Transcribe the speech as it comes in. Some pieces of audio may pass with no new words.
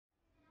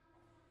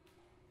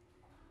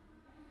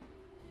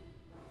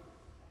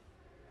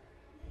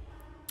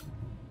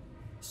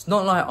It's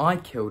not like I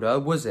killed her,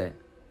 was it?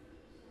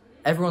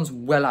 Everyone's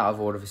well out of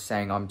order for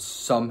saying I'm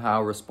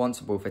somehow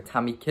responsible for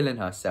Tammy killing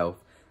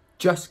herself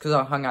just because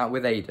I hung out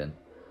with Aiden.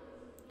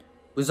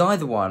 Was I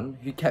the one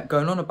who kept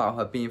going on about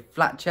her being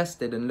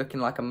flat-chested and looking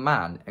like a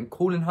man and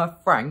calling her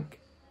Frank?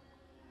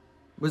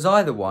 Was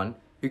I the one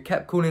who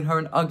kept calling her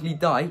an ugly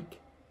dyke?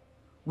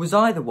 Was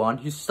I the one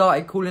who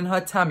started calling her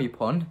Tammy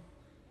Pond?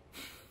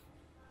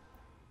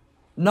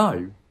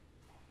 No.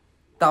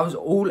 That was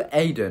all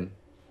Aiden.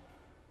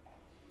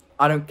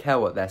 I don't care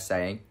what they're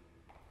saying.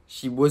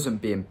 She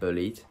wasn't being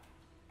bullied.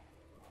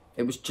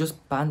 It was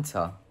just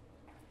banter.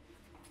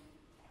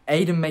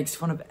 Aiden makes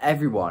fun of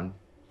everyone.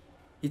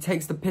 He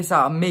takes the piss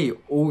out of me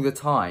all the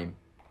time.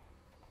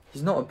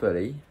 He's not a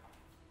bully.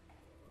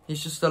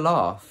 He's just a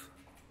laugh.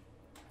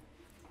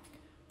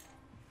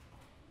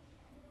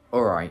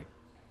 Alright.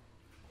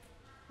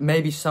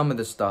 Maybe some of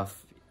the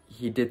stuff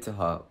he did to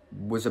her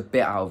was a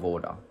bit out of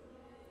order.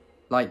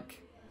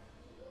 Like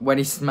when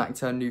he smacked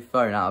her new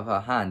phone out of her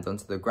hand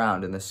onto the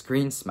ground and the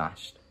screen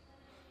smashed.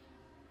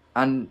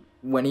 And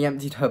when he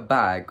emptied her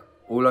bag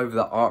all over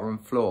the art room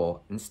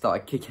floor and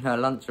started kicking her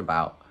lunch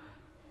about.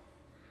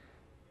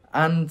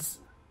 And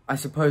I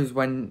suppose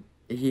when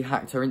he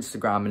hacked her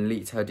Instagram and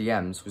leaked her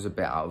DMs was a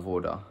bit out of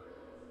order.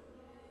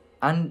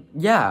 And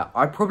yeah,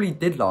 I probably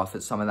did laugh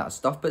at some of that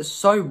stuff, but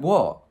so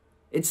what?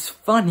 It's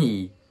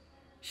funny.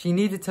 She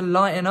needed to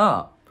lighten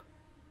up.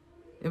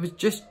 It was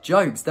just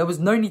jokes. There was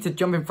no need to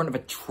jump in front of a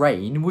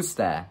train, was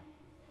there?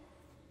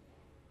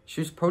 She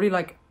was probably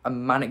like a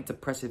manic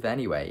depressive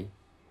anyway.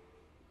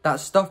 That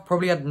stuff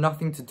probably had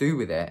nothing to do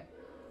with it.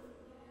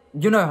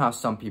 You know how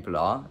some people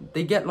are.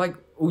 They get like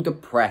all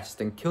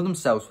depressed and kill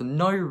themselves for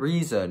no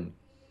reason.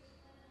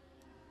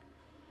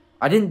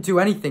 I didn't do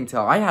anything to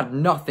her. I had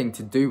nothing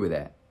to do with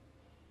it.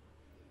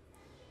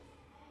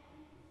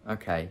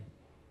 Okay.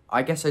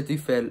 I guess I do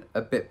feel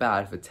a bit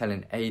bad for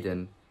telling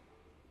Aiden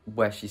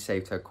where she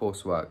saved her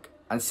coursework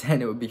and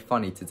saying it would be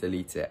funny to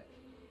delete it.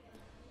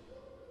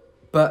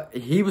 But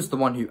he was the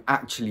one who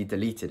actually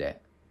deleted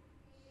it.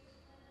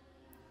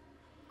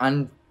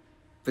 And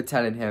for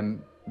telling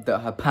him that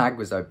her bag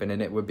was open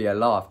and it would be a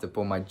laugh to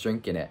pour my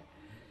drink in it.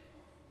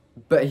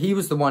 But he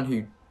was the one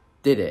who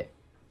did it.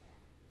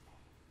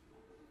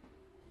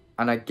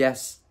 And I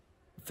guess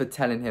for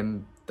telling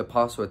him the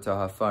password to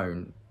her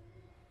phone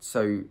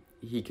so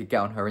he could get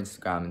on her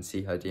Instagram and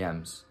see her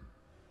DMs.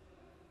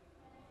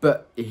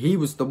 But he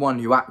was the one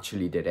who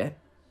actually did it.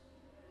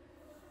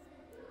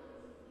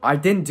 I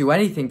didn't do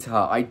anything to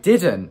her. I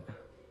didn't.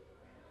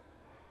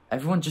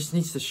 Everyone just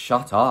needs to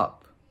shut up.